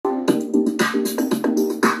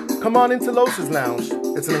Come on into Los's Lounge.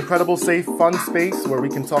 It's an incredible, safe, fun space where we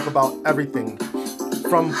can talk about everything.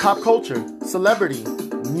 From pop culture, celebrity,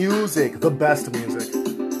 music, the best music,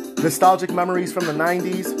 nostalgic memories from the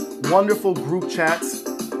 90s, wonderful group chats,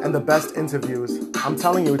 and the best interviews. I'm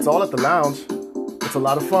telling you, it's all at the lounge. It's a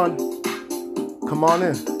lot of fun. Come on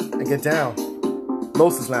in and get down.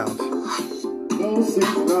 Los's Lounge. Los's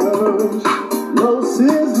Lounge.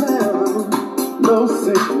 Los's Lounge.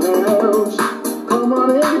 Los's Lounge. Come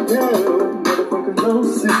on and get down. Motherfucking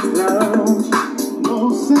Los's Lounge.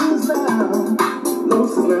 Los's Lounge.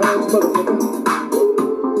 Los's Lounge, motherfucker.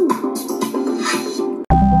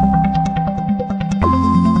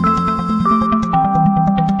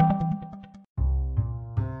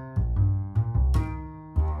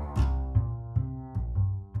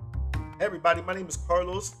 Hey everybody, my name is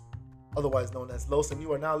Carlos, otherwise known as Los, and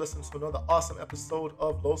you are now listening to another awesome episode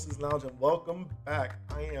of Los's Lounge, and welcome back.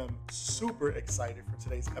 I am super excited for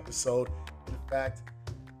today's episode. In fact,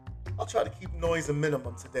 I'll try to keep noise a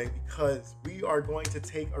minimum today because we are going to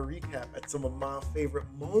take a recap at some of my favorite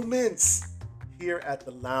moments here at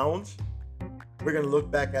the lounge. We're going to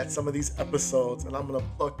look back at some of these episodes, and I'm going to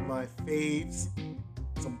pluck my faves,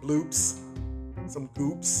 some bloops, some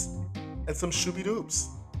goops, and some shooby-doops.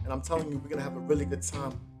 And I'm telling you, we're going to have a really good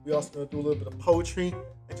time. We're also going to do a little bit of poetry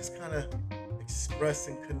and just kind of express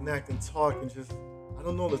and connect and talk and just, I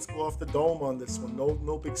don't know, let's go off the dome on this one.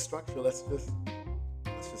 No big structure. Let's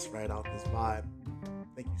just ride out this vibe.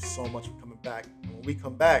 Thank you so much for coming back. And when we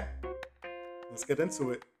come back, let's get into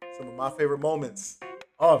it. Some of my favorite moments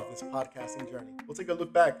of this podcasting journey. We'll take a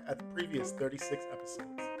look back at the previous 36 episodes.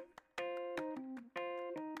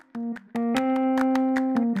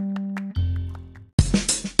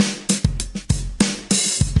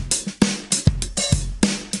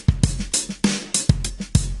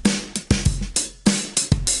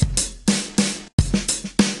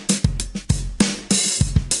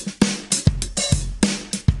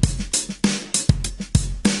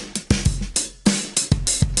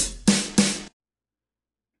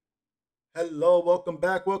 Hello, welcome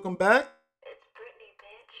back. It's Brittany,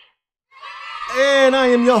 bitch. And I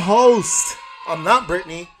am your host. I'm not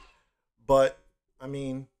Brittany, but I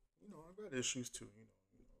mean, I got issues too.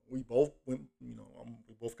 We both went,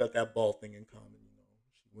 we both got that ball thing in common.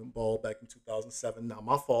 She went bald back in 2007. Not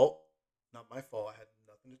my fault. Not my fault. I had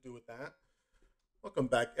nothing to do with that. Welcome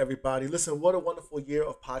back, everybody. Listen, what a wonderful year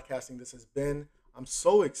of podcasting this has been. I'm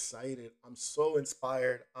so excited. I'm so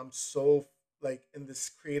inspired. I'm so in this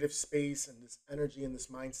creative space and this energy and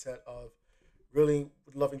this mindset of really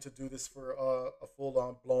loving to do this for a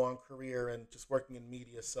full-on blow-on career and just working in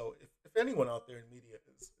media. So if anyone out there in media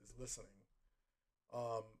is listening,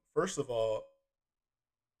 first of all,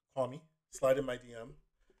 call me, slide in my DM.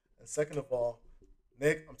 And second of all,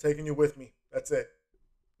 Nick, I'm taking you with me. That's it.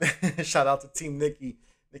 Shout out to Team Nikki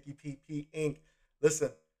PP Inc.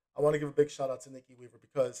 Listen, I want to give a big shout out to Nikki Weaver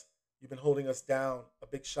because you've been holding us down. A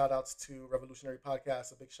big shout outs to Revolutionary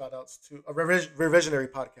Podcast. A big shout outs to Revisionary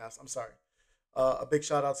Podcast. I'm sorry. A big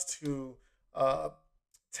shout outs to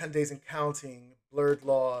 10 Days and Counting, Blurred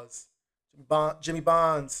Laws, Jimmy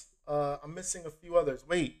Bonds. I'm missing a few others.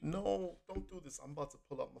 Wait, no, don't do this. I'm about to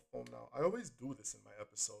pull up my phone now. I always do this in my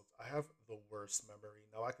episodes. I have the worst memory.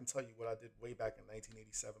 Now, I can tell you what I did way back in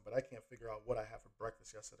 1987, but I can't figure out what I had for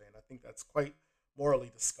breakfast yesterday. And I think that's quite morally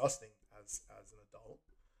disgusting as an adult.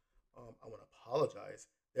 I want to apologize.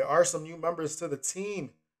 There are some new members to the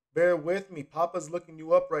team. Bear with me. Papa's looking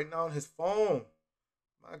you up right now on his phone.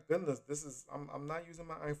 My goodness, I'm not using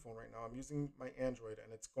my iPhone right now. I'm using my Android,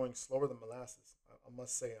 and it's going slower than molasses. I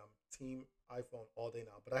must say I'm team iPhone all day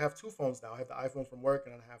now. But I have two phones now. I have the iPhone from work,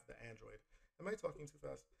 and I have the Android. Am I talking too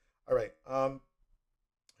fast? All right.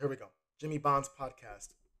 Here we go. Jimmy Bond's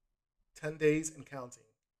podcast. 10 Days and Counting.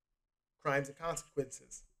 Crimes and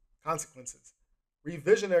Consequences.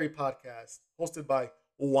 Revisionary Podcast, hosted by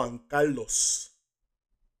Juan Carlos.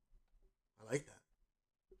 I like that.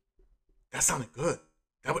 That sounded good.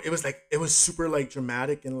 It was super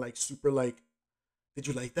dramatic and super Did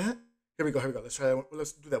you like that? Here we go. Let's try that.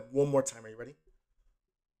 Let's do that one more time. Are you ready?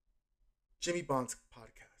 Jimmy Bond's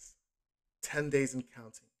podcast, 10 Days and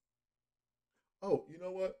Counting. Oh, you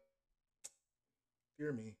know what?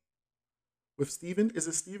 Dear me. With Steven, is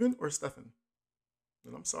it Steven or Stefan?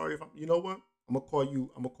 And I'm sorry if you know what? I'm gonna call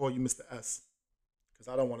you Mr. S, because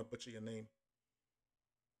I don't want to butcher your name.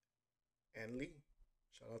 And Lee,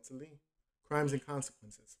 shout out to Lee. Crimes and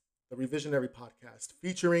Consequences, the Revisionary Podcast,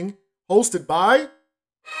 hosted by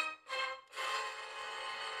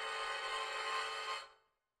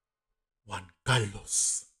Juan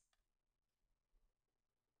Carlos.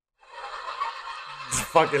 It's a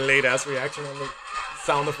fucking late ass reaction on the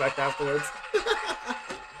sound effect afterwards.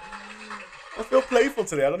 I feel playful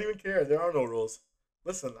today. I don't even care. There are no rules.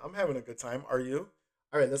 Listen, I'm having a good time. Are you?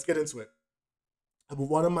 All right, let's get into it.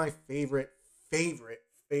 One of my favorite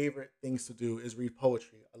things to do is read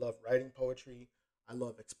poetry. I love writing poetry. I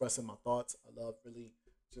love expressing my thoughts. I love really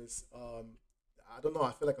just I don't know.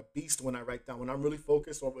 I feel like a beast when I write down. When I'm really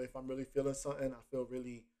focused or if I'm really feeling something, I feel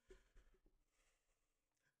really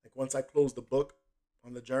like once I close the book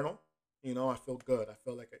on the journal, I feel good. I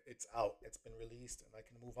feel like it's out. It's been released, and I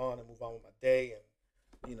can move on with my day,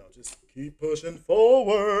 and just keep pushing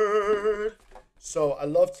forward. So I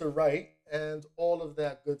love to write and all of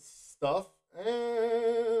that good stuff. And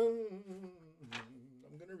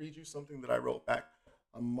I'm gonna read you something that I wrote back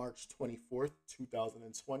on March 24th,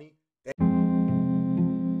 2020.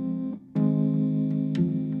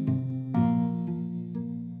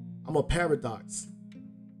 I'm a paradox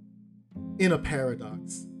in a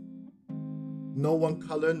paradox. No one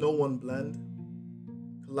color, no one blend.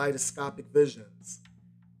 Kaleidoscopic visions.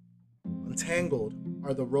 Untangled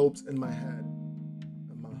are the ropes in my head.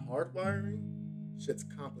 And my heart wiring? Shit's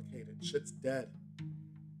complicated. Shit's dead.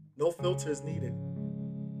 No filters needed.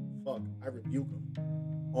 Fuck, I rebuke them.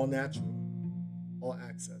 All natural. All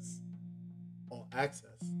access. All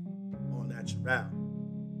access. All natural.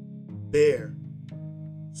 Bare.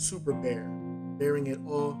 Super bare. Bearing it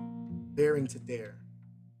all. Bearing to dare.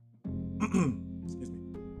 Excuse me.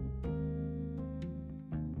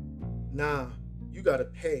 Nah, you gotta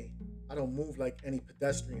pay. I don't move like any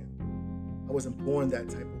pedestrian. I wasn't born that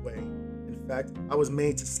type of way. In fact, I was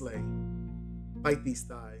made to slay. Bite these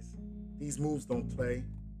thighs. These moves don't play.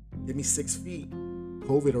 Give me 6 feet.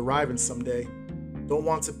 COVID arriving someday. Don't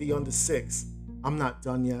want to be under 6. I'm not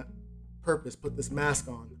done yet. Purpose, put this mask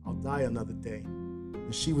on. I'll die another day.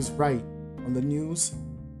 And she was right. On the news,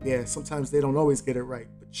 yeah, sometimes they don't always get it right,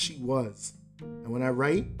 but she was. And when I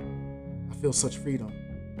write, I feel such freedom.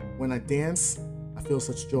 When I dance, I feel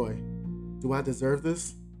such joy. Do I deserve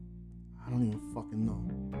this? I don't even fucking know.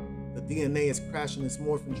 The DNA is crashing its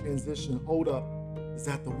morphing transition. Hold up. Is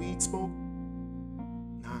that the weed smoke?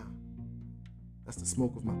 Nah. That's the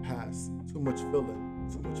smoke of my past. Too much filling.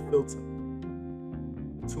 Too much filter.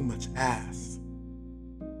 Too much ass.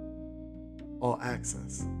 All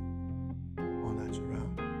access. All natural.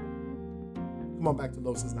 Come on back to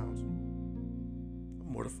Los's Lounge.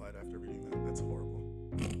 I'm mortified after reading that. That's horrible.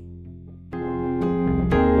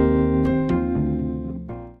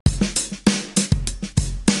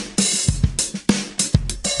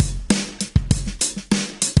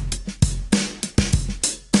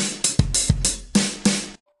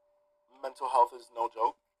 Mental health is no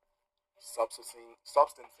joke. Substancing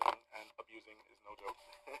and abusing is no joke.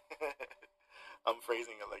 I'm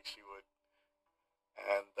phrasing it like she would.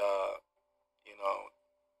 And,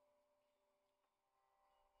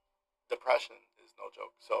 depression is no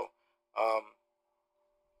joke. So, I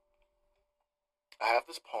have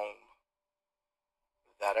this poem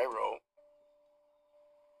that I wrote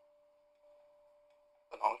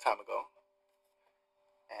a long time ago.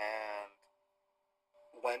 And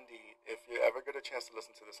Wendy, if you ever get a chance to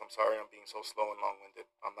listen to this, I'm sorry I'm being so slow and long-winded.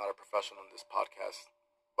 I'm not a professional in this podcast,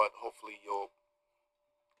 but hopefully you'll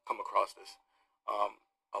come across this.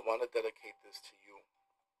 I want to dedicate this to you.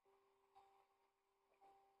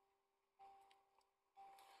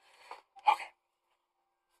 Okay.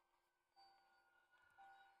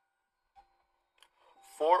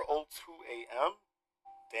 4:02 a.m.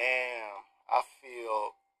 Damn, I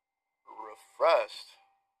feel refreshed,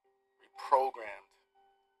 reprogrammed,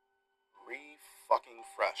 re-fucking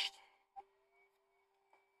freshed.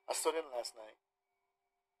 I stood in last night.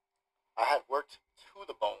 I had worked to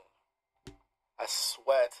the bone. I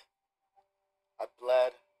sweat. I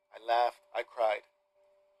bled. I laughed. I cried.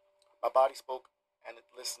 My body spoke, and it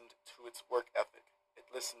listened to its work ethic. It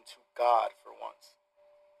listened to God for once.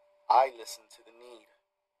 I listened to the need,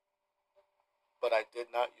 but I did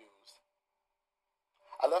not use.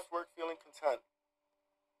 I left work feeling content,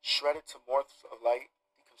 shredded to morsels of light,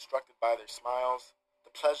 deconstructed by their smiles. The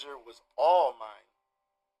pleasure was all mine.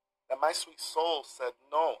 And my sweet soul said,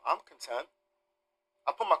 no, I'm content.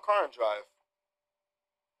 I put my car in drive.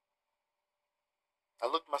 I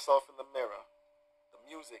looked myself in the mirror. The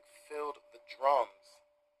music filled the drums.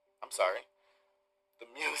 I'm sorry. The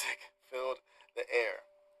music filled the air.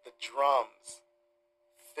 The drums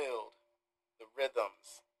filled the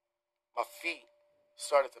rhythms. My feet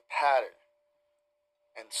started to patter.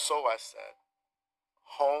 And so I said,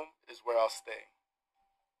 home is where I'll stay.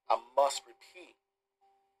 I must repeat.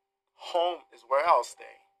 Home is where I'll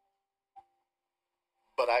stay.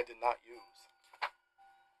 But I did not use.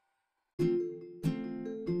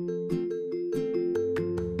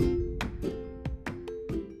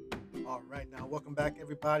 Welcome back,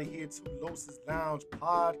 everybody, here to Los's Lounge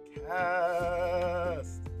Podcast.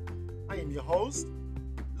 I am your host,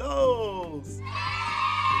 Los.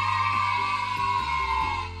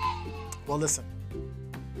 Well, listen.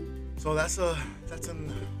 So that's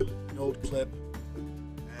an old clip,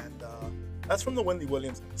 and that's from the Wendy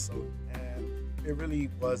Williams episode, and it really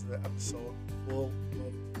was the episode full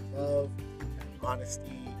of love and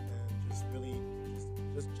honesty and just really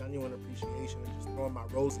just genuine appreciation and just throwing my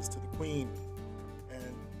roses to the queen.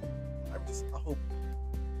 And I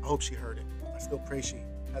hope she heard it. I still pray she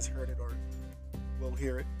has heard it or will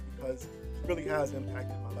hear it, because it really has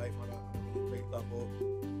impacted my life on a really great level.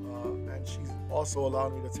 And she's also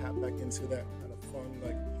allowed me to tap back into that kind of fun,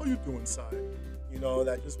 like, how you doing side, you know,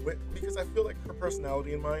 that just went, because I feel like her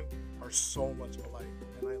personality and mine are so much alike,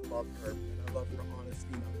 and I love her, and I love her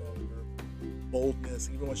honesty, and I love her boldness,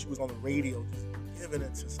 even when she was on the radio, just giving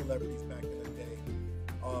it to celebrities back in the day.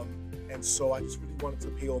 And so I just really wanted to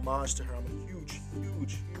pay homage to her. I'm a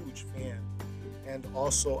huge fan. And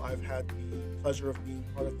also I've had the pleasure of being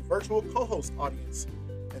part of the virtual co-host audience.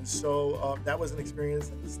 And so that was an experience,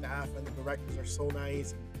 and the staff and the directors are so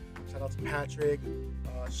nice. Shout out to Patrick,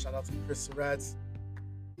 shout out to Chris Surretz,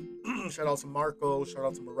 shout out to Marco, shout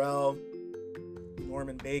out to Morel,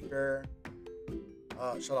 Norman Baker,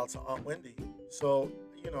 shout out to Aunt Wendy. So,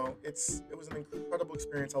 you know, it was an incredible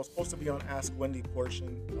experience. I was supposed to be on Ask Wendy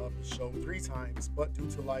portion of the show 3 times, but due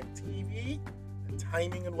to live TV and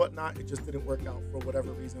timing and whatnot, it just didn't work out for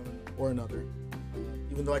whatever reason or another.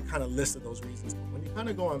 Even though I kind of listed those reasons, but when you kind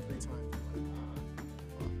of go on 3 times,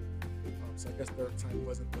 you're like, so I guess third time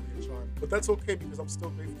wasn't really a charm. But that's okay, because I'm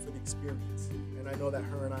still grateful for the experience, and I know that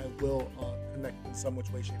her and I will connect in some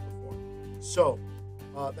which way, shape, or form. So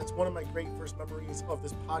that's one of my great first memories of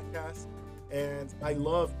this podcast. And I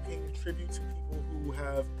love paying tribute to people who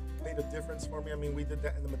have made a difference for me. I mean, we did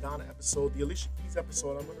that in the Madonna episode. The Alicia Keys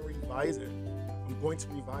episode, I'm going to revise it. I'm going to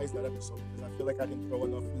revise that episode because I feel like I didn't throw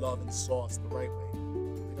enough love and sauce the right way.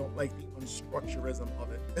 I don't like the unstructurism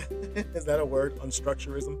of it. Is that a word?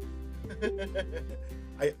 Unstructurism?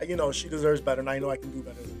 You know, she deserves better, and I know I can do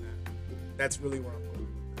better than that. That's really where I'm going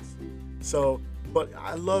with this. So, but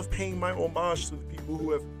I love paying my homage to the people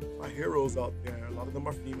who have my heroes out there. A lot of them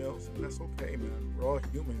are females, and that's okay, man. We're all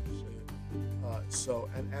human, shit. So,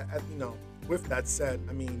 and you know, with that said,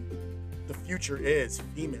 I mean, the future is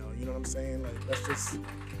female. You know what I'm saying? Like,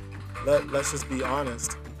 let's just be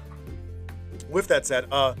honest. With that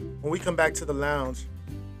said, when we come back to the lounge,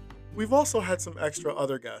 we've also had some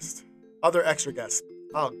extra guests.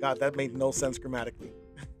 Oh God, that made no sense grammatically.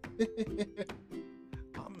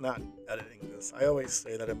 I'm not editing this. I always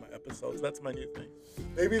say that in my episodes. That's my new thing.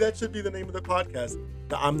 Maybe that should be the name of the podcast.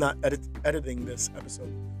 I'm not editing this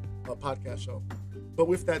episode, podcast show. But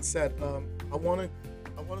with that said, I want to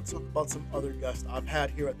talk about some other guests I've had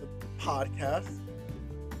here at the podcast.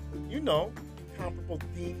 You know, incomparable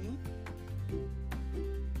Deanie,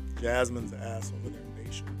 Jasmine's ass over there in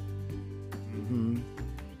Nation.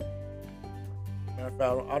 Matter of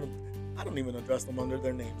fact, I don't even address them under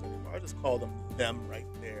their names anymore. I just call them right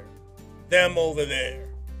there. Them over there.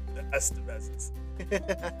 The Estevezes.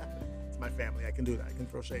 It's my family. I can do that. I can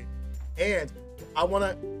throw shade. And I want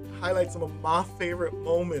to highlight some of my favorite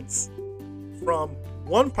moments from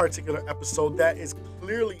one particular episode that is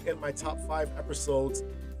clearly in my top 5 episodes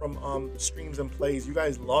from streams and plays. You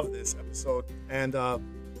guys love this episode. And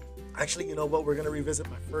actually, you know what? We're going to revisit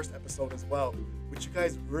my first episode as well, which you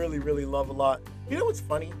guys really, really love a lot. You know what's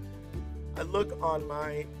funny? I look on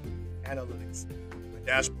my analytics, my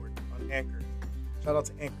dashboard on Anchor. Shout out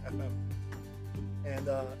to Anchor FM. And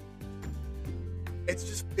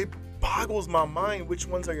it boggles my mind which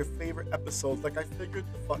ones are your favorite episodes. Like, I figured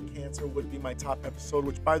the Fuck Cancer would be my top episode,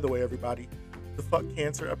 which, by the way, everybody, the Fuck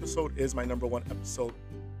Cancer episode is my number 1 episode.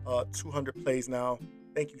 200 plays now.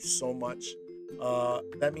 Thank you so much.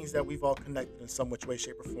 That means that we've all connected in some which way,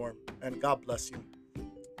 shape, or form. And God bless you.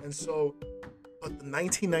 And so, but the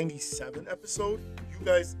 1997 episode, you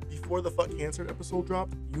guys, before the Fuck Cancer episode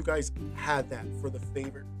dropped, you guys had that for the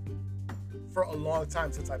favorite for a long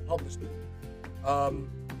time since I published it.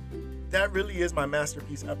 That really is my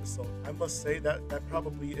masterpiece episode. I must say that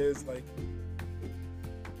probably is, like,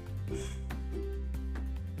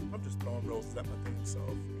 I'm just throwing roses at my damn self,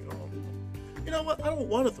 you know. You know what? I don't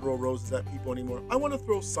want to throw roses at people anymore. I want to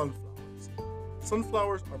throw sunflowers.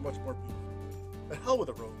 Sunflowers are much more beautiful. The hell with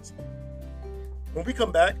a rose. When we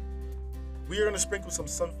come back, we are going to sprinkle some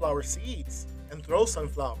sunflower seeds and throw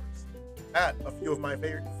sunflowers at a few of my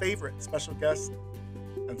favorite special guests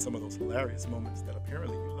and some of those hilarious moments that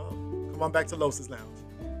apparently you love. Come on back to Los's Lounge.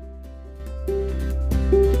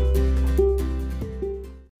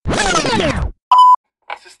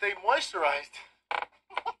 moisturized.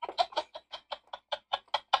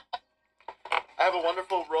 I have a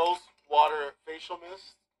wonderful rose water facial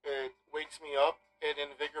mist. It wakes me up, it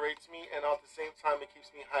invigorates me, and at the same time, it keeps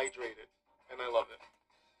me hydrated. And I love it.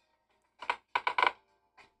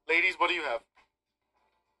 Ladies, what do you have?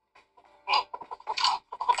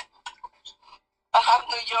 I have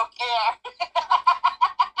New York Air.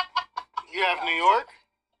 You have New York,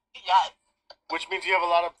 Yes. which means you have a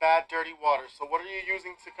lot of bad, dirty water. So what are you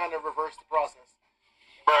using to kind of reverse the process?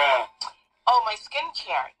 Oh, my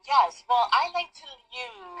skincare. Yes. Well, I like to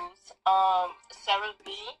use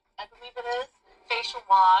CeraVe, I believe it is, facial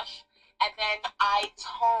wash, and then I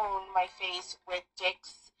tone my face with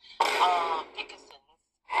Dickinson's. Wait, what?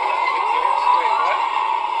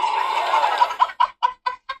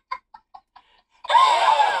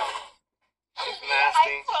 She's I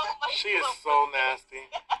nasty. tone my She is face so with- nasty.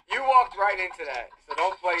 You walked right into that, so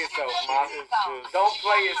don't play yourself, She Mom. really It's felt. just- Don't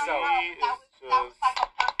play yourself. She That was is like just. a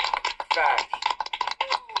perfect. Fact.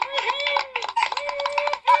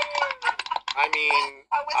 I mean,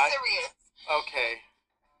 I was serious. okay.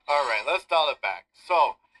 All right, let's dial it back.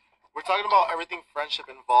 So, we're talking about everything friendship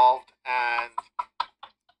involved, and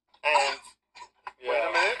wait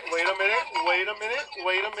a minute.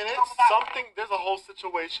 Something. There's a whole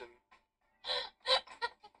situation.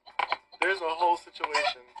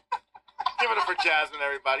 Give it up for Jasmine,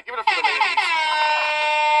 everybody. Give it up for the ladies.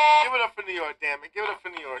 Give it up for New York, damn it. Give it up for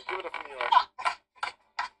New York.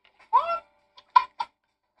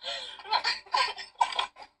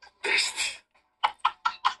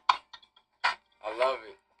 I love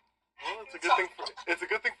it. Well, it's a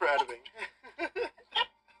good thing for editing.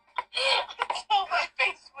 Oh, my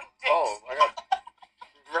face with Dicks. Oh, I got.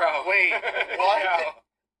 Bro, wait. What? Yo.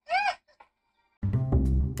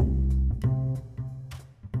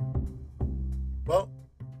 Well,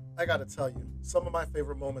 I gotta tell you, some of my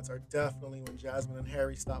favorite moments are definitely when Jasmine and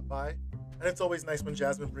Harry stop by, and it's always nice when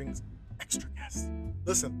Jasmine brings extra guests.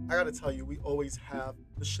 Listen, I gotta tell you, we always have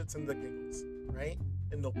the shits and the giggles, right?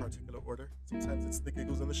 In no particular order. Sometimes it's the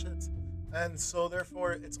giggles and the shits. And so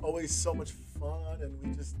therefore, it's always so much fun,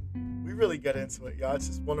 and we really get into it, y'all. It's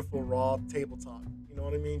just wonderful raw table talk. You know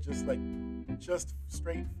what I mean? Just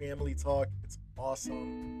straight family talk. It's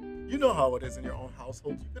awesome. You know how it is in your own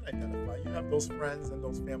household. You can identify. You have those friends and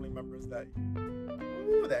those family members that,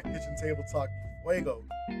 ooh, that kitchen table talk, fuego.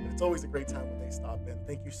 And it's always a great time when they stop in.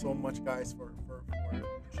 Thank you so much, guys, for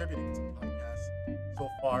contributing to the podcast so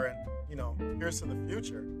far. And, here's to the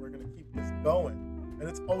future. We're going to keep this going. And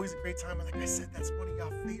it's always a great time. And like I said, that's one of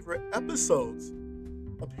y'all favorite episodes.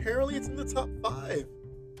 Apparently, it's in the top 5.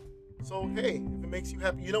 So, hey, if it makes you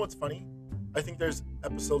happy, you know what's funny? I think there's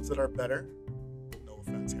episodes that are better. No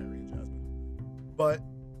offense, Harry and Jasmine. But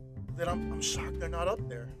then I'm shocked they're not up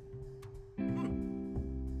there.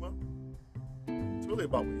 Well, it's really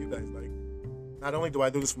about what you guys like. Not only do I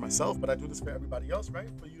do this for myself, but I do this for everybody else, right?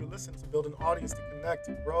 For you to listen, to build an audience, to connect,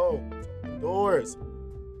 to grow, to open doors,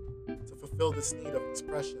 to fulfill this need of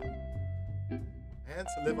expression, and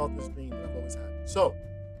to live out this dream that I've always had. So,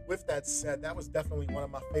 with that said, that was definitely one of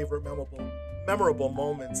my favorite memorable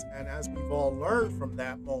moments. And as we've all learned from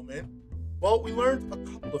that moment, well, we learned a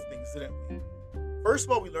couple of things, didn't we? First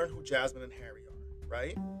of all, we learned who Jasmine and Harry are,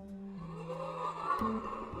 right?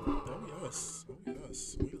 Oh yes,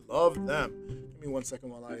 we love them. Give me 1 second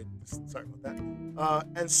while I sorry about that.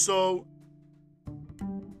 And so,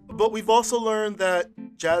 but we've also learned that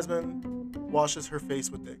Jasmine washes her face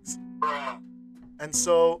with Dicks, and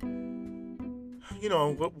so,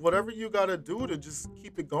 whatever you gotta do to just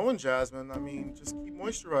keep it going, Jasmine. I mean, just keep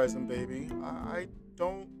moisturizing, baby. I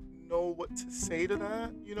don't know what to say to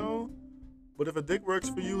that, But if a dick works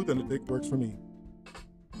for you, then a dick works for me.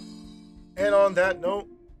 And on that note,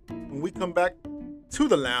 when we come back to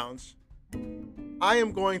the lounge, I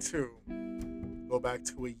am going to go back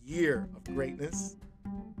to a year of greatness,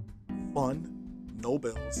 fun, no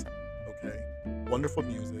bills, okay, wonderful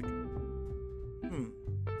music,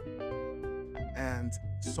 and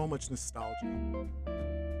so much nostalgia.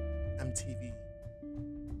 MTV,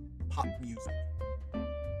 pop music,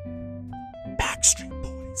 Backstreet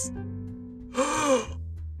Boys.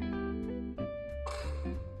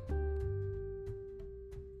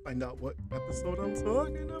 Find out what episode I'm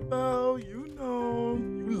talking about. You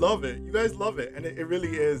love it. You guys love it. And it really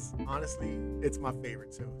is, honestly, it's my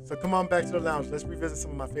favorite too. So come on back to the lounge. Let's revisit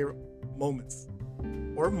some of my favorite moments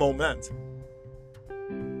or moment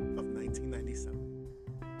of 1997.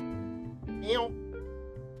 Ew.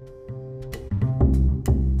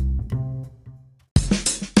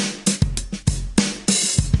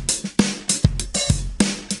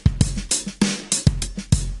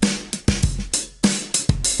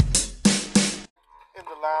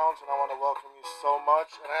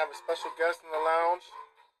 guest in the lounge.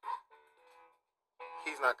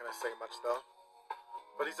 He's not gonna say much though.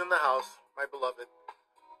 But he's in the house, my beloved.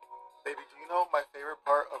 Baby, do you know what my favorite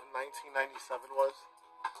part of 1997 was?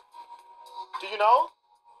 Do you know?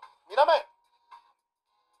 Mírame.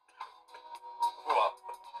 What?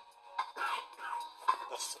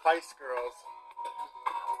 The Spice Girls.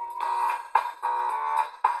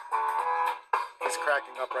 He's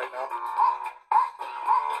cracking up right now.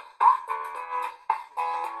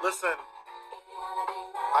 Listen,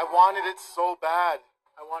 I wanted it so bad.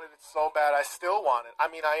 I still want it. I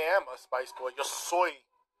mean, I am a Spice Boy. Yo soy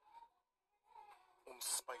un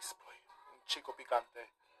Spice Boy. Un chico picante.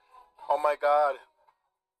 Oh my God.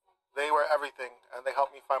 They were everything, and they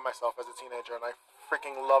helped me find myself as a teenager, and I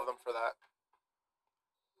freaking love them for that.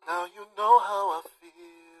 Now you know how I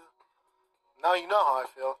feel. Now you know how I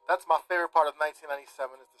feel. That's my favorite part of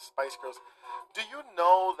 1997 is the Spice Girls. Do you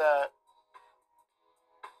know that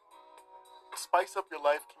Spice Up Your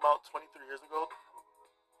Life came out 23 years ago?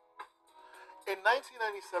 In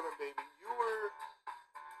 1997, baby,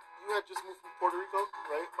 you had just moved from Puerto Rico,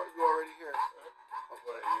 right? Or you were already here, right? I'm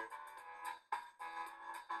right here.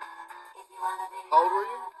 How old were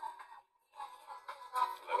you?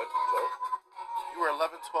 11, 12. You were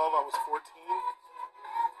 11, 12, I was 14.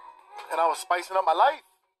 And I was spicing up my life.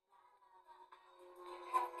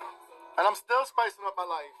 And I'm still spicing up my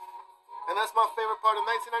life. And that's my favorite part of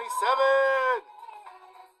 1997.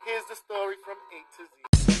 Here's the story from A to Z.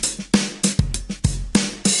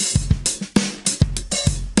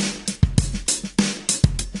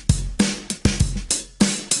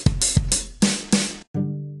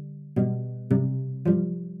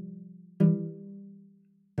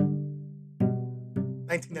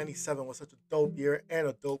 1997 was such a dope year and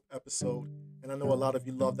a dope episode, and I know a lot of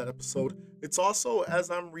you love that episode. It's also,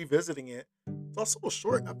 as I'm revisiting it, it's also a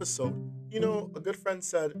short episode. You know, a good friend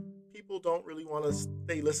said people don't really want to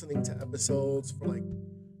stay listening to episodes for like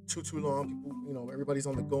too long. People, you know, everybody's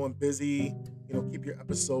on the go and busy. You know, keep your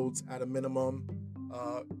episodes at a minimum.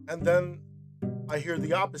 And then I hear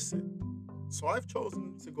the opposite. So I've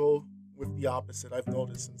chosen to go with the opposite. I've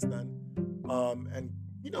noticed since then, and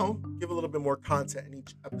you know, give a little bit more content in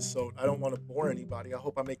each episode. I don't want to bore anybody. I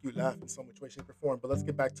hope I make you laugh in some which way, shape, or form. But let's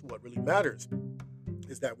get back to what really matters,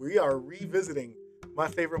 is that we are revisiting my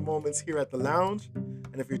favorite moments here at the lounge.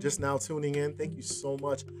 And if you're just now tuning in, thank you so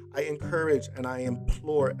much. I encourage and I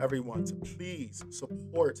implore everyone to please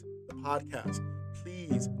support the podcast.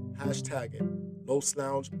 Please hashtag it, Los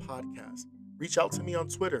Lounge Podcast. Reach out to me on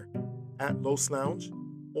Twitter at Los Lounge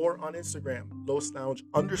or on Instagram, Los Lounge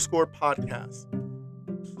 _podcast.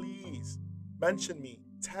 Please mention me,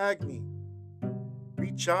 tag me,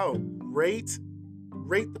 reach out, rate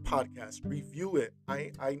the podcast, review it.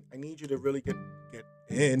 I need you to really get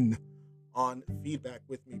in on feedback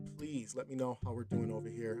with me. Please let me know how we're doing over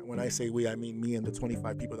here. And when I say we, I mean me and the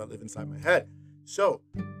 25 people that live inside my head. So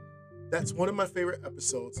that's one of my favorite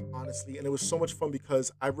episodes, honestly. And it was so much fun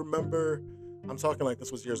because I remember, I'm talking like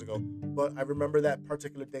this was years ago, but I remember that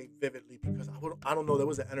particular day vividly because I don't know, there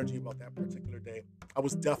was an energy about that particular day. I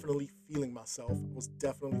was definitely feeling myself. I was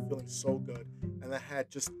definitely feeling so good. And I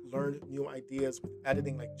had just learned new ideas with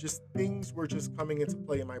editing, like just things were just coming into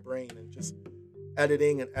play in my brain and just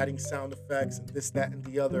editing and adding sound effects and this, that, and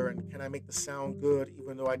the other. And can I make the sound good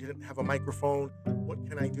even though I didn't have a microphone? What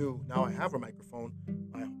can I do? Now I have a microphone.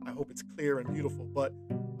 I hope it's clear and beautiful. But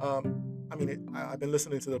I mean, I've been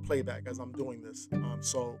listening to the playback as I'm doing this.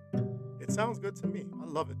 So it sounds good to me. I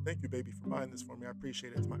love it. Thank you, baby, for buying this for me. I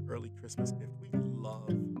appreciate it. It's my early Christmas gift.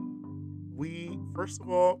 First of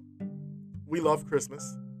all, we love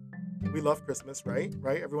Christmas. We love Christmas, right?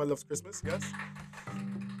 Right? Everyone loves Christmas, yes?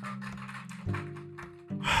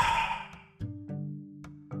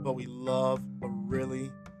 But we love a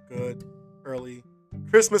really good early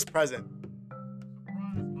Christmas present.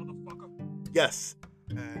 Surprise, motherfucker. Yes.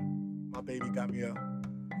 And my baby got me a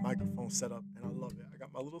microphone set up, and I love it. I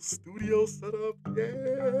got my little studio set up.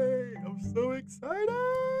 Yay! I'm so excited.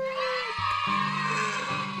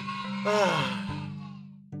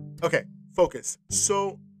 Okay, focus.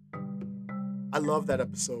 So I love that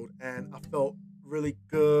episode, and I felt really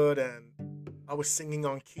good, and I was singing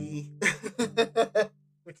on key,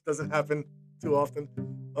 which doesn't happen too often.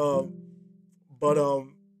 But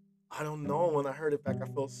I don't know, when I heard it back, I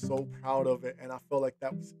felt so proud of it, and I felt like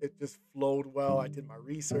it just flowed well. I did my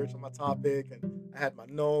research on my topic, and I had my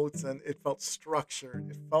notes, and it felt structured.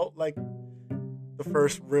 It felt like the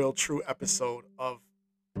first real true episode of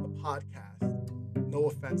the podcast. No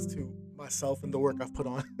offense to myself and the work I've put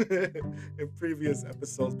on in previous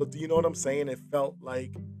episodes, but do you know what I'm saying? It felt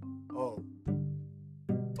like, oh,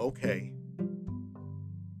 okay,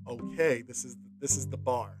 okay, this is the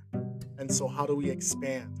bar. And so how do we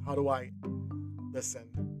expand? How do I listen?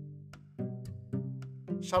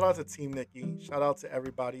 Shout out to Team Nikki. Shout out to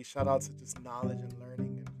everybody. Shout out to just knowledge and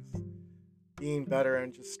learning and just being better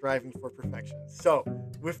and just striving for perfection. So,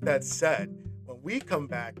 with that said, when we come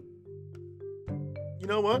back, you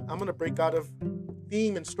know what? I'm going to break out of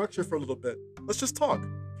theme and structure for a little bit. Let's just talk.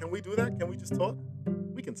 Can we do that? Can we just talk?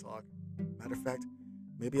 We can talk. Matter of fact,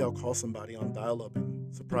 maybe I'll call somebody on dial up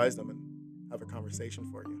and surprise them and have a conversation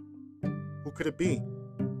for you. Who could it be?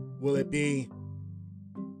 Will it be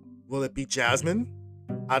Jasmine?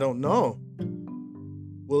 I don't know.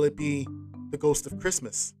 Will it be the ghost of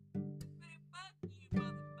Christmas?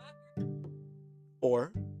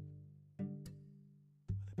 Or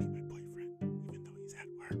will it be my boyfriend, even though he's at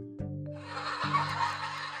work?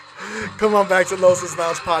 Come on back to Los'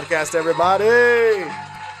 Lounge Podcast, everybody.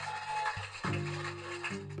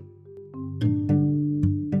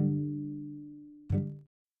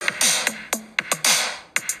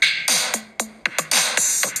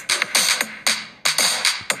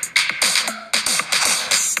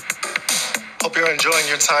 Hope you're enjoying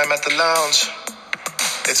your time at the lounge.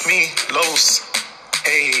 It's me, Los.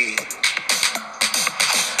 Hey.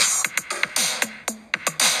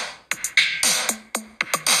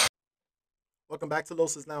 Welcome back to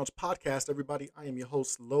Los' Lounge Podcast, everybody. I am your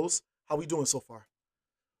host, Los. How we doing so far?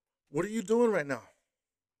 What are you doing right now?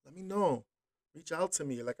 Let me know. Reach out to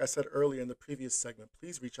me. Like I said earlier in the previous segment,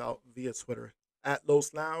 please reach out via Twitter at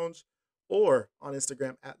Los Lounge or on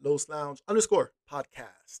Instagram at Los Lounge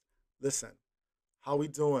 _podcast. Listen, how we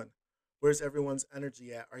doing? Where's everyone's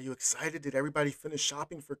energy at? Are you excited? Did everybody finish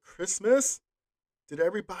shopping for Christmas? Did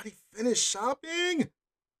everybody finish shopping?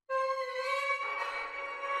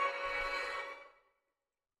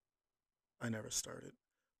 I never started.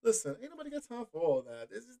 Listen, ain't nobody got time for all that.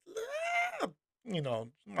 This is,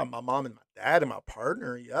 my mom and my dad and my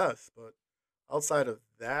partner, yes, but outside of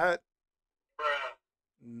that,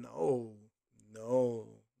 no, no,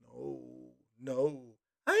 no, no.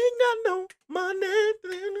 I ain't got no money.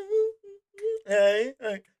 Hey,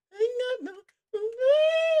 I ain't got no.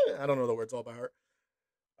 I don't know the words all by heart.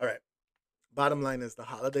 All right. Bottom line is the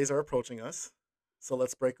holidays are approaching us, so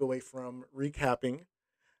let's break away from recapping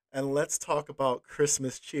and let's talk about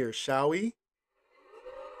Christmas cheer, shall we?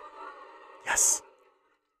 Yes.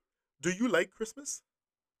 Do you like Christmas?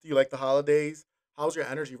 Do you like the holidays? How's your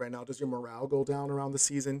energy right now? Does your morale go down around the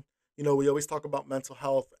season? You know, we always talk about mental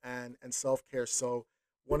health and self care. So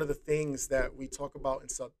one of the things that we talk about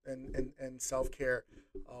in self care,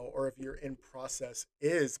 or if you're in process,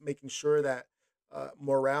 is making sure that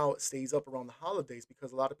morale stays up around the holidays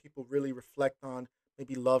because a lot of people really reflect on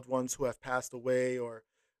maybe loved ones who have passed away or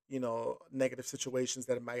negative situations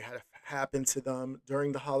that might have happened to them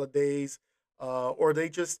during the holidays, or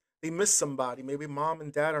they miss somebody. Maybe mom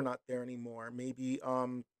and dad are not there anymore. Maybe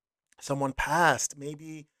someone passed.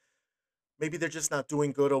 Maybe they're just not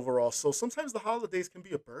doing good overall. So sometimes the holidays can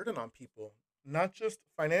be a burden on people, not just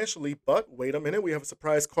financially, but wait a minute, we have a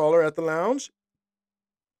surprise caller at the lounge.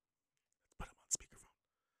 Put him on speakerphone.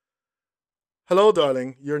 Hello,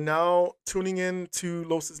 darling. You're now tuning in to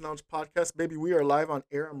Los' Lounge Podcast. Baby, we are live on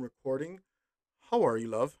air. I'm recording. How are you,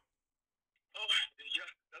 love? Oh, yeah,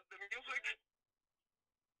 that's the music.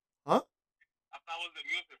 Huh? I thought it was the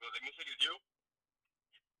music, but the music is you.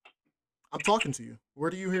 I'm talking to you. Where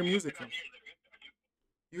do you hear music from? I hear the music.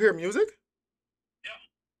 You hear music? Yeah.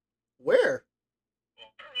 Where? Oh,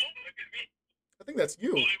 I don't know. Maybe it's me. I think that's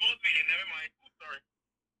you. Oh, it was me. Never mind. Oh, sorry.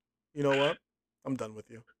 You know what? I'm done with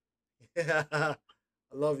you. Yeah. I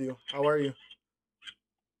love you. How are you?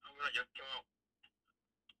 I'm gonna just come out.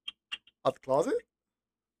 Out the closet?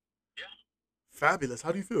 Yeah. Fabulous.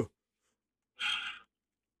 How do you feel?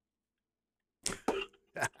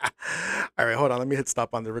 All right, hold on. Let me hit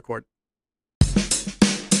stop on the record.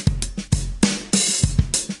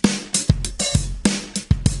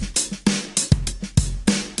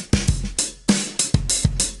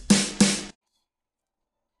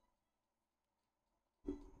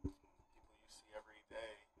 People you see every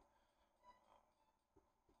day.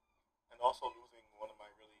 And also losing one of my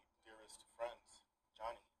really dearest friends,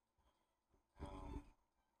 Johnny.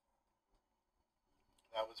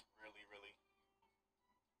 That was really, really,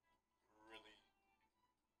 really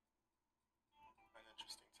an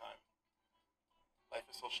interesting time. Life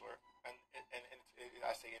is so short, and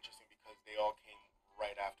I say interesting because they all came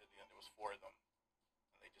right after the end. There was 4 of them,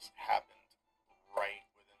 and they just happened right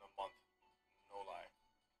within a month. No lie,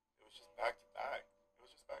 it was just back to back. It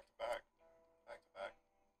was just back to back, back to back.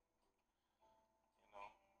 You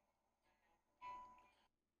know,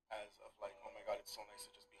 as of like, oh my god, it's so nice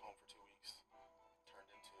to just be home for 2 weeks.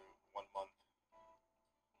 Turned into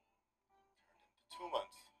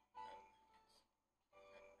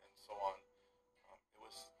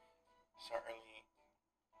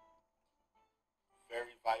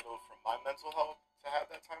vital for my mental health to have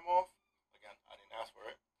that time off. Again, I didn't ask for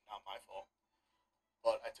it, not my fault.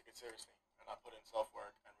 But I took it seriously and I put in self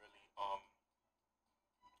work and really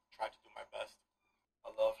tried to do my best.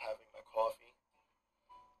 I love having my coffee.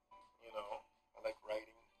 You know, I like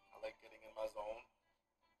writing. I like getting in my zone.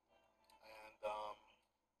 And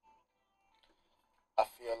I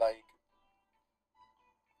feel like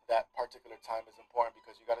that particular time is important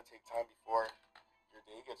because you got to take time before your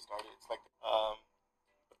day gets started. It's like,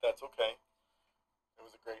 but that's okay. It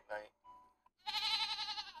was a great night.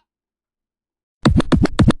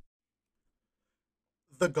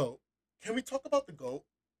 The GOAT. Can we talk about the GOAT?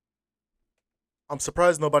 I'm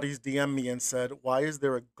surprised nobody's DM me and said, why is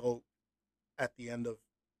there a GOAT at the end of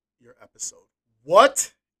your episode?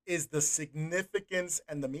 What is the significance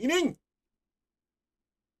and the meaning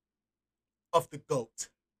of the GOAT?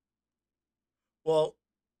 Well,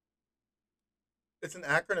 it's an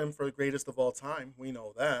acronym for greatest of all time. We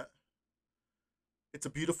know that. It's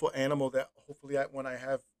a beautiful animal that hopefully when I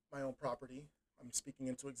have my own property, I'm speaking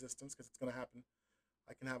into existence because it's going to happen.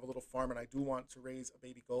 I can have a little farm and I do want to raise a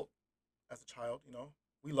baby goat as a child, you know.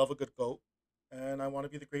 We love a good goat and I want to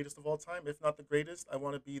be the greatest of all time. If not the greatest, I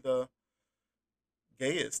want to be the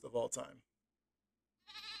gayest of all time.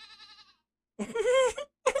 A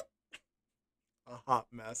hot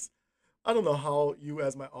mess. I don't know how you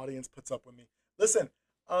as my audience puts up with me. Listen,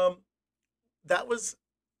 that was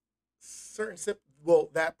certain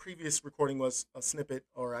that previous recording was a snippet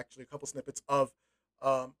or actually a couple snippets of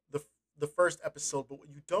the first episode, but what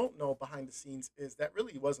you don't know behind the scenes is that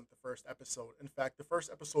really wasn't the first episode. In fact, the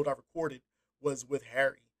first episode I recorded was with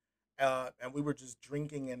Harry, and we were just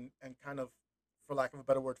drinking and kind of, for lack of a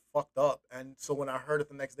better word, fucked up. And so when I heard it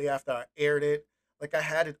the next day after I aired it, like I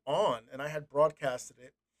had it on and I had broadcasted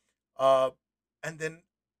it, and then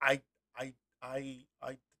I I I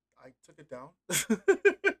I I took it down.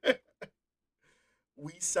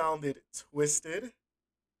 We sounded twisted.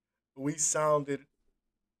 We sounded,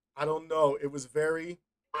 I don't know, it was very,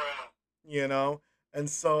 you know, and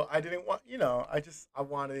so I didn't want, I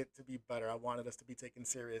wanted it to be better. I wanted us to be taken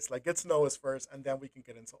serious. Like, get to know us first, and then we can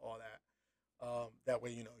get into all that. That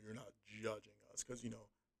way, you're not judging us, because,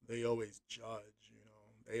 they always judge,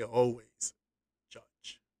 they always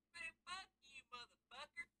judge.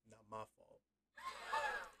 Not my fault.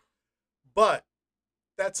 But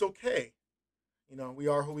that's okay. We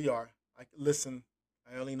are who we are. Listen,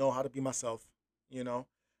 I only know how to be myself, you know?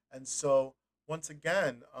 And so, once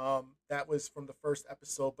again, that was from the first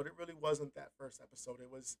episode, but it really wasn't that first episode.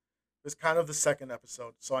 It was kind of the second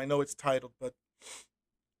episode. So I know it's titled, but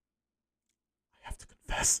I have to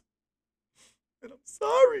confess. And I'm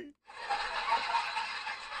sorry.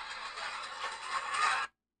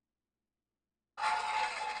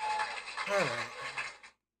 All right.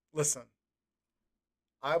 Listen,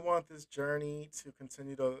 I want this journey to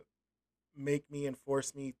continue to make me and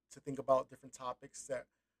force me to think about different topics that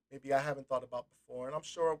maybe I haven't thought about before. And I'm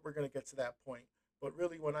sure we're going to get to that point. But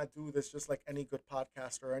really, when I do this, just like any good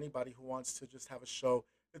podcaster or anybody who wants to just have a show,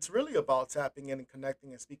 it's really about tapping in and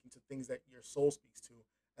connecting and speaking to things that your soul speaks to.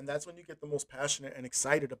 And that's when you get the most passionate and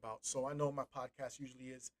excited about. So I know my podcast usually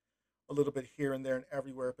is a little bit here and there and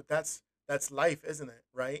everywhere, but that's life, isn't it?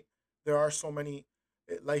 Right? There are so many.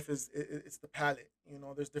 Life it's the palette.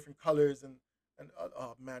 There's different colors and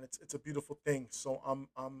oh man, it's a beautiful thing. So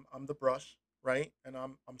I'm the brush, right? And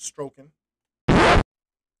I'm stroking,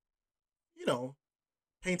 you know,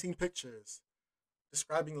 painting pictures,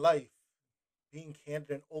 describing life, being candid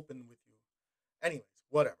and open with you. Anyways,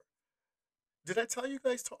 whatever. Did I tell you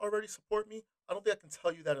guys to already support me? I don't think I can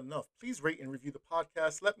tell you that enough. Please rate and review the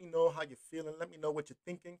podcast. Let me know how you're feeling. Let me know what you're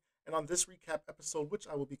thinking. And on this recap episode, which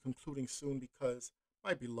I will be concluding soon because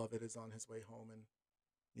my beloved is on his way home, and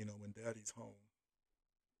when daddy's home,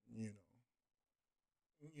 when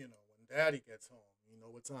daddy gets home, you know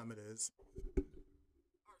what time it is.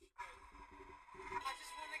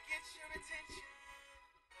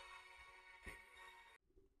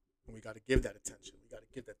 And we got to give that attention. We got to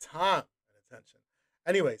give that time and attention.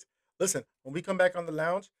 Anyways, listen, when we come back on the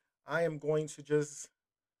lounge, I am going to just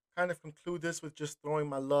kind of conclude this with just throwing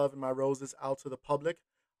my love and my roses out to the public.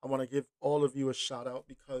 I want to give all of you a shout out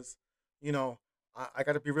because, I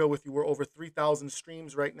got to be real with you. We're over 3,000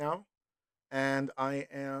 streams right now, and I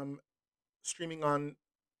am streaming on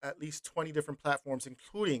at least 20 different platforms,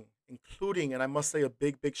 including, and I must say a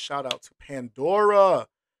big shout out to Pandora.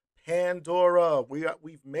 Pandora.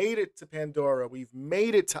 We've made it to Pandora. We've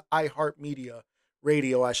made it to iHeartMedia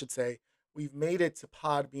Radio, I should say. We've made it to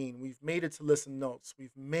Podbean. We've made it to Listen Notes.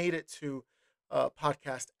 We've made it to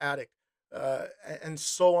Podcast Addict, and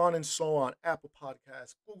so on and so on. Apple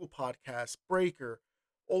Podcasts, Google Podcasts, Breaker,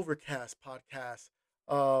 Overcast podcast,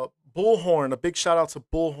 Bullhorn. A big shout out to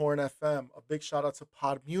Bullhorn FM. A big shout out to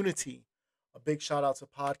Podmunity. A big shout out to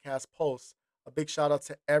Podcast Post. A big shout out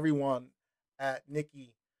to everyone at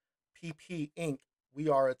Nikki PP Inc. We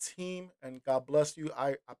are a team, and God bless you.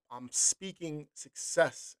 I'm speaking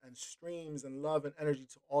success and streams and love and energy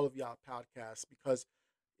to all of y'all podcasts, because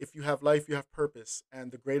if you have life, you have purpose,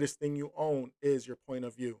 and the greatest thing you own is your point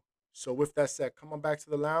of view. So, with that said, come on back to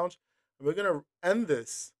the lounge, and we're gonna end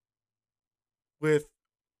this with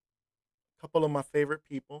a couple of my favorite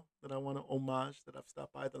people that I want to homage that I've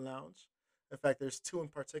stopped by the lounge. In fact, there's two in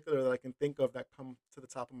particular that I can think of that come to the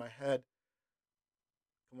top of my head.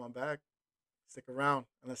 Come on back, stick around,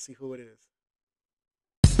 and let's see who it is.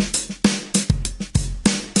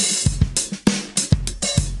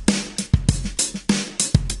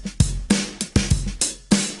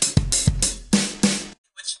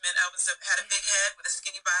 Which meant I had a big head with a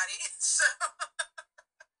skinny body. So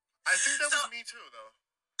I think that was me too, though.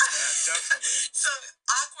 Yeah, definitely. so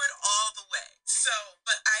awkward all the way. So,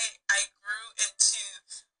 but I grew into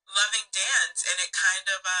loving dance, and it kind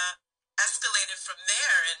of escalated from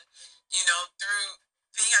there. And through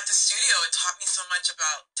being at the studio, it taught me so much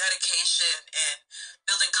about dedication and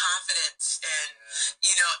building confidence, and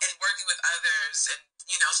and working with others, and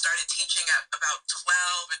started teaching at about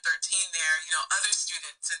 12 or 13 there, other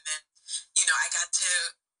students, and then I got to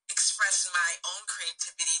express my own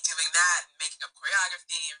creativity doing that and making up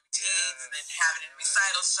choreography and routines, and then having it in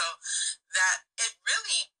recitals. So that it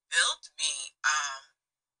really built me.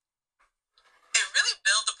 It really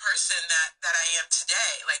built the person that I am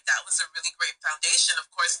today. Like, that was a really great foundation, of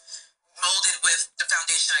course, molded with the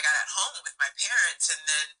foundation I got at home with my parents, and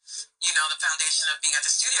then the foundation of being at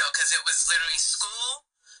the studio, because it was literally school,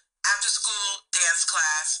 after school, dance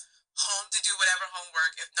class, home to do whatever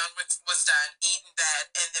homework, if none was done, eat in bed,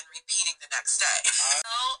 and then repeating the next day.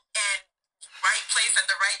 And right place at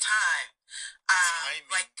the right time.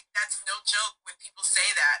 Like, that's no joke when people say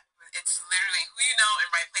that. It's literally who you know and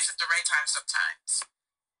right place at the right time sometimes.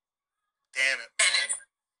 Damn it, man.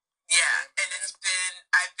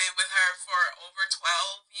 I've been with her for over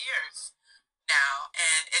 12 years now,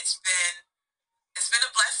 and it's been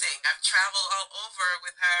a blessing. I've traveled all over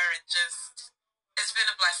with her, and it's been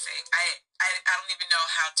a blessing. I don't even know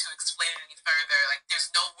how to explain it any further. Like, there's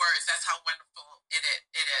no words. That's how wonderful it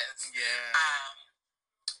is. Yeah.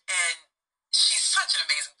 And she's such an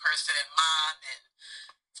amazing person and mom, and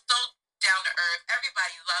so down to earth.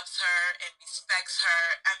 Everybody loves her and respects her.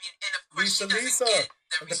 I mean, and of course, she doesn't get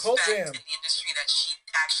the respect in the industry that she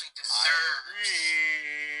actually deserves. I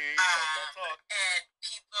agree. Talk. And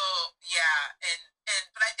people,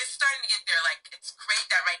 but it's starting to get there. Like, it's great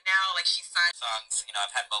that right now, like, she signed songs.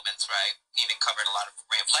 I've had moments where I even covered a lot of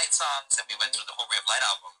Ray of Light songs, and we went through the whole Ray of Light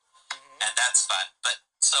album, and that's fun. But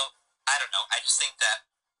so I don't know. I just think that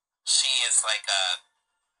she is like a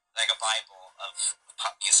Bible of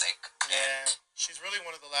pop music. Yeah, she's really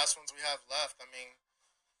one of the last ones we have left. I mean,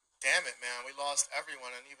 damn it, man, we lost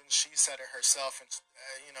everyone, and even she said it herself. And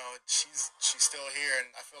she's still here, and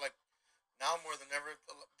I feel like now more than ever,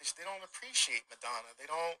 they don't appreciate Madonna. They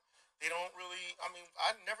don't really. I mean,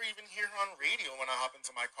 I never even hear her on radio when I hop into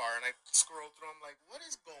my car, and I scroll through. I'm like, what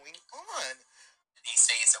is going on? These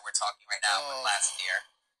days that we're talking right now from last year,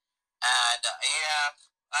 and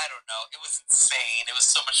I don't know. It was insane. It was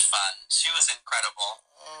so much fun. She was incredible.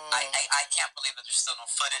 I can't believe that there's still no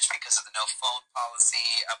footage because of the no phone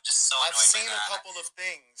policy. I'm just so annoyed. I've seen a couple of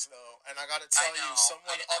things though, and I gotta tell you,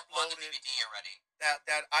 someone uploaded the DVD already.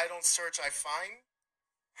 That I don't search, I find.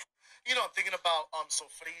 I'm thinking about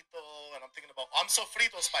sofrito, and I'm thinking about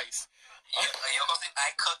sofrito spice. I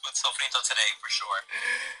cooked with sofrito today for sure.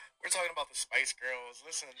 We're talking about the Spice Girls.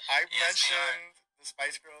 Listen, I mentioned the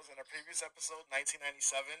Spice Girls in a previous episode,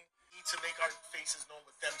 1997. We need to make our faces known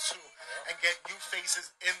with them too, and get new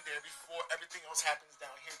faces in there before everything else happens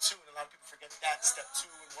down here too. And a lot of people forget that step 2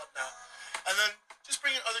 and whatnot. And then just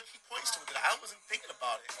bringing other key points to it that I wasn't thinking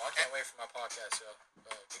about it. Well, I can't wait for my podcast, yo.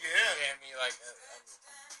 Yeah. You hear me like.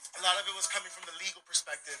 A lot of it was coming from the legal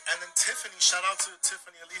perspective. And then Tiffany, shout out to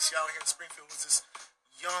Tiffany Alicia out here in Springfield, was this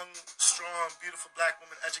young, strong, beautiful black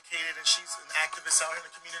woman, educated, and she's an activist out here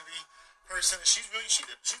in the community person. And she's doing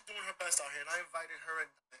her best out here. And I invited her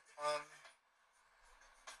in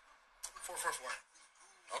 444.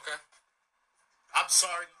 Okay. I'm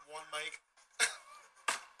sorry, one mic.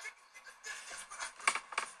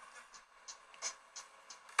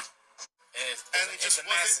 And it just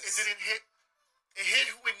wasn't, it didn't hit. It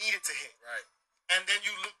hit who it needed to hit. Right. And then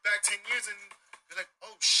you look back 10 years and you're like,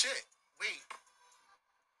 oh shit, wait.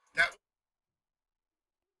 That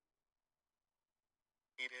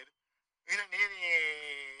needed.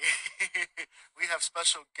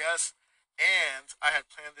 special guest, and I had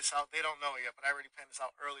planned this out. They don't know it yet, but I already planned this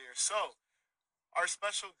out earlier. So, our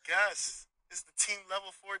special guest is the Team Level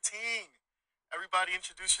 14. Everybody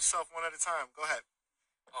introduce yourself one at a time. Go ahead.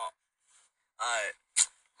 Oh, alright.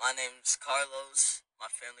 My name's Carlos. My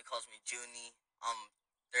family calls me Junie. I'm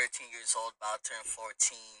 13 years old, about to turn 14.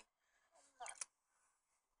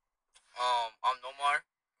 I'm Nomar.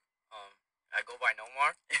 I go by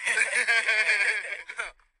Nomar.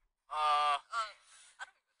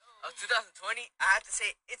 2020, I have to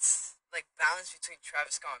say it's like balance between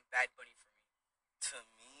Travis Scott and Bad Bunny for me. To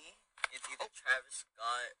me, it's either Travis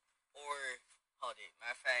Scott or Holiday.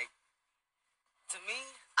 Matter of fact, to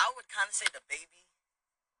me, I would kind of say the baby,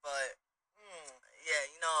 but yeah,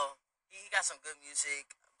 he got some good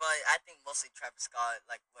music, but I think mostly Travis Scott,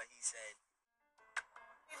 like what he said.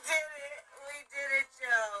 We did it. We did it,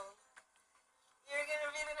 Joe. You're going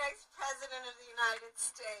to be the next president of the United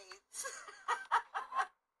States.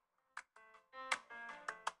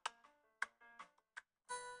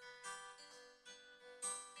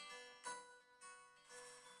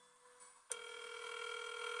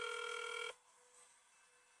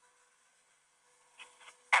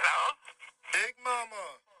 Hello? Big Mama.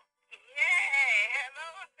 Yeah, hello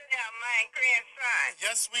there, my grandson.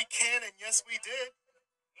 Yes, we can, and yes, we did.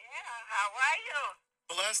 Yeah, how are you?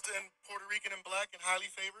 Blessed and Puerto Rican and black and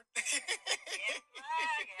highly favored. Yes, sir,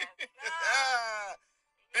 yes, sir.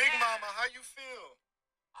 Big Yeah. Mama, how you feel?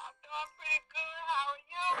 I'm doing pretty good. How are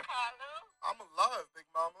you, Carlos? I'm alive, Big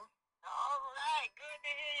Mama. All right, good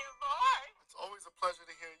to hear your voice. It's always a pleasure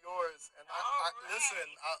to hear yours. And I All listen.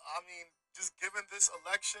 right. I mean, just given this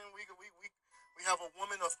election, we have a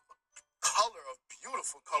woman of color, of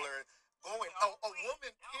beautiful color, going. A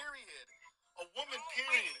woman, period. A woman,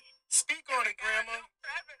 period. Speak on it, Grandma.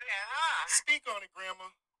 President, huh? Speak on it, Grandma.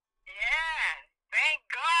 Yeah. Thank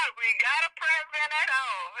God we got a president at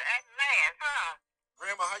home at last, huh?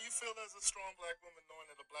 Grandma, how you feel as a strong black woman knowing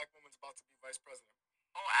that a black woman's about to be vice president?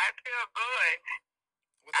 Oh, I feel good.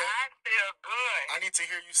 What that? I feel good. I need to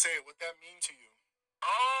hear you say it. What that mean to you?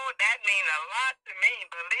 Oh, that means a lot to me,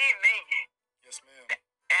 believe me. Yes, ma'am.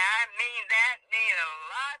 That means a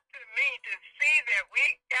lot to me to see that we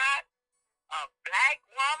got a black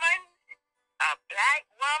woman,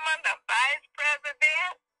 the vice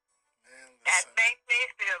president. Man, That listen. makes me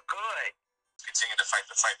feel good. Continue to fight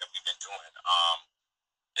the fight that we've been doing.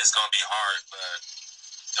 It's gonna be hard, but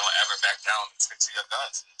don't ever back down and stick to your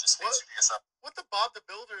guns and just stick What? to yourself. What the Bob the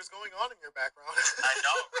Builder is going on in your background? I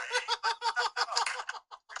know, right?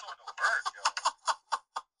 We're going to work, yo.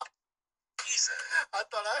 Jesus. I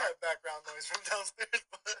thought I had background noise from downstairs,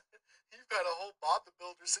 but you've got a whole Bob the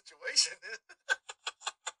Builder situation.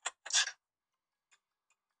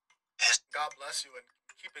 God bless you and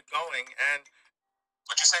keep it going. And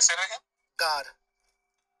What'd you say? Say that again? God,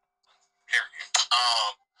 Period.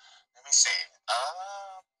 Let me see.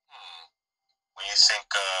 When you think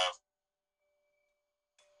of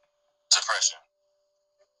depression,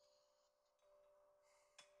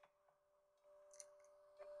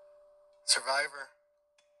 Survivor.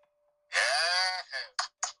 yeah.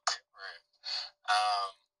 Right.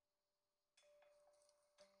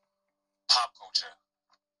 Pop culture.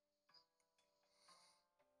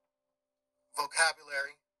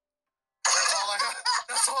 Vocabulary.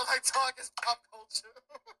 That's all I talk is pop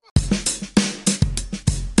culture.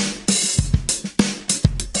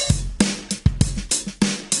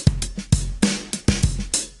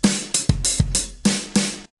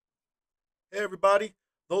 Hey everybody,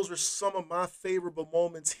 those were some of my favorable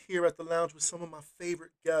moments here at the lounge with some of my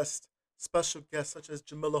favorite guests, special guests such as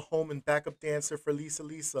Jamila Holman, backup dancer for Lisa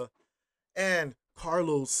Lisa, and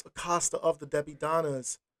Carlos Acosta of the Debbie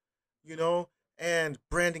Donnas, and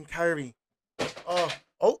Brandon Kyrie.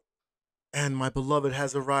 And my beloved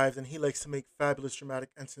has arrived, and he likes to make fabulous dramatic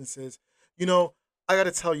entrances. I got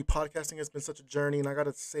to tell you, podcasting has been such a journey, and I got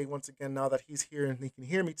to say once again, now that he's here and he can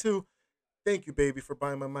hear me too, thank you, baby, for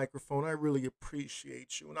buying my microphone. I really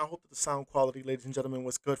appreciate you, and I hope that the sound quality, ladies and gentlemen,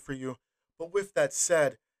 was good for you. But with that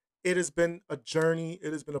said, it has been a journey.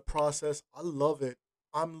 It has been a process. I love it.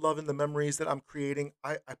 I'm loving the memories that I'm creating.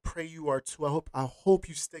 I pray you are too. I hope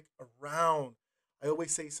you stick around. I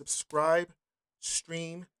always say subscribe,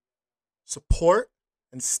 stream, support,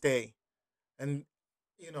 and stay. And,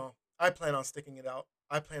 I plan on sticking it out.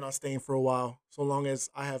 I plan on staying for a while, so long as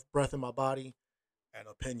I have breath in my body and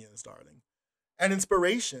opinions, darling, and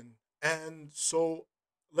inspiration. And so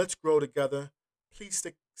let's grow together. Please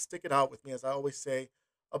stick it out with me, as I always say.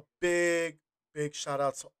 A big shout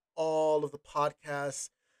out to all of the podcasters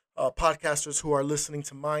who are listening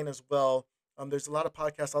to mine as well. There's a lot of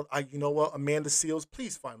podcasts. You know what? Amanda Seals,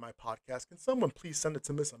 please find my podcast. Can someone please send it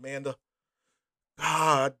to Miss Amanda?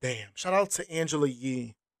 God damn. Shout out to Angela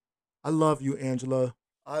Yee. I love you, Angela.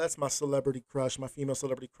 That's my celebrity crush, my female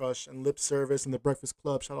celebrity crush, and Lip Service and the Breakfast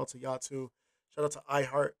Club. Shout out to Yatu. Shout out to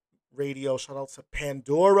iHeart Radio. Shout out to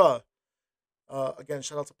Pandora. Again,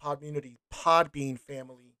 shout out to Podmunity, Podbean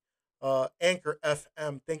family, Anchor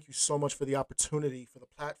FM. Thank you so much for the opportunity, for the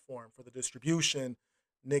platform, for the distribution.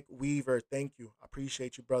 Nick Weaver, thank you. I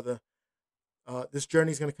appreciate you, brother. This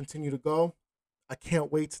journey is going to continue to go. I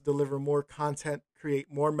can't wait to deliver more content,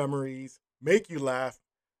 create more memories, make you laugh.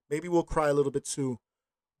 Maybe we'll cry a little bit too,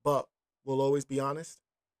 but we'll always be honest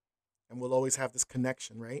and we'll always have this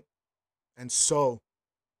connection, right? And so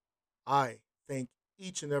I thank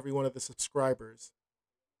each and every one of the subscribers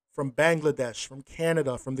from Bangladesh, from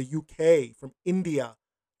Canada, from the UK, from India,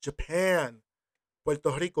 Japan,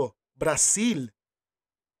 Puerto Rico, Brazil,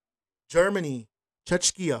 Germany,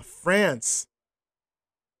 Czechia, France.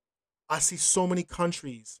 I see so many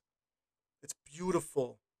countries. It's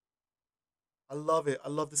beautiful. I love it. I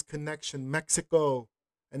love this connection. Mexico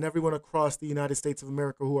and everyone across the United States of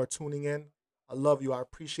America who are tuning in. I love you. I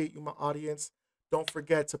appreciate you, my audience. Don't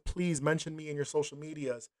forget to please mention me in your social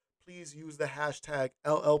medias. Please use the hashtag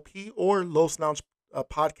LLP or Los Lounge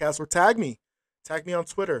Podcast, or tag me. Tag me on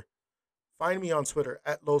Twitter. Find me on Twitter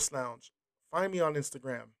at Los Lounge. Find me on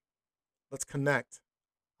Instagram. Let's connect.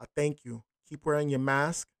 I thank you. Keep wearing your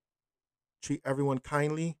mask. Treat everyone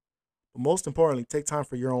kindly. But most importantly, take time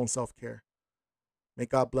for your own self-care. May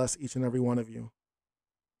God bless each and every one of you.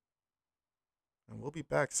 And we'll be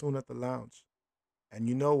back soon at the lounge. And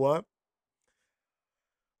you know what?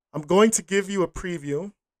 I'm going to give you a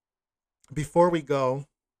preview before we go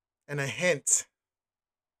and a hint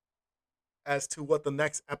as to what the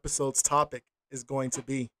next episode's topic is going to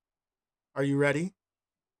be. Are you ready?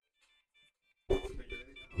 Okay,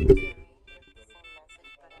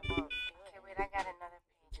 wait, I got another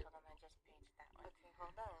page. Hold on, I just paged that one. Okay,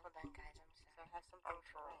 hold on. Hold on, guys, I'm sorry. So I have something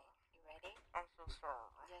to write. You ready? I'm so sorry.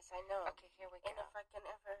 Yes, I know. Okay, here we go. And if I can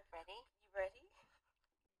ever... Ready? You ready?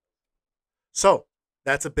 So,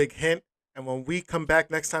 that's a big hint. And when we come back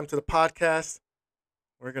next time to the podcast,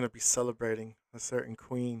 we're going to be celebrating a certain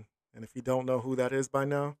queen. And if you don't know who that is by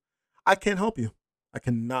now, I can't help you. I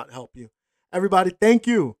cannot help you. Everybody, thank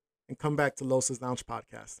you. And come back to Los's Lounge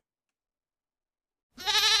Podcast.